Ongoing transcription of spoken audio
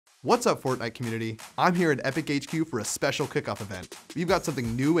What's up, Fortnite community? I'm here at Epic HQ for a special kickoff event. We've got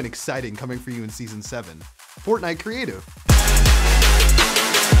something new and exciting coming for you in Season 7, Fortnite Creative.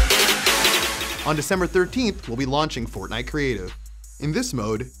 On December 13th, we'll be launching Fortnite Creative. In this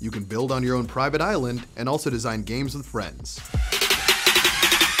mode, you can build on your own private island and also design games with friends.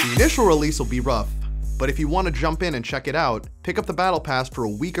 The initial release will be rough, but if you want to jump in and check it out, pick up the Battle Pass for a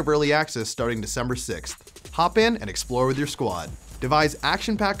week of early access starting December 6th. Hop in and explore with your squad. Devise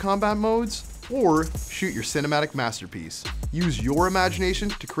action-packed combat modes, or shoot your cinematic masterpiece. Use your imagination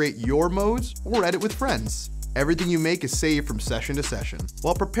to create your modes or edit with friends. Everything you make is saved from session to session.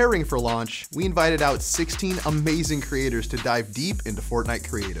 While preparing for launch, we invited out 16 amazing creators to dive deep into Fortnite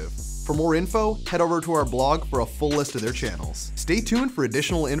Creative. For more info, head over to our blog for a full list of their channels. Stay tuned for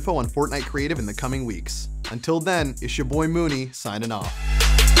additional info on Fortnite Creative in the coming weeks. Until then, it's your boy Mooney signing off.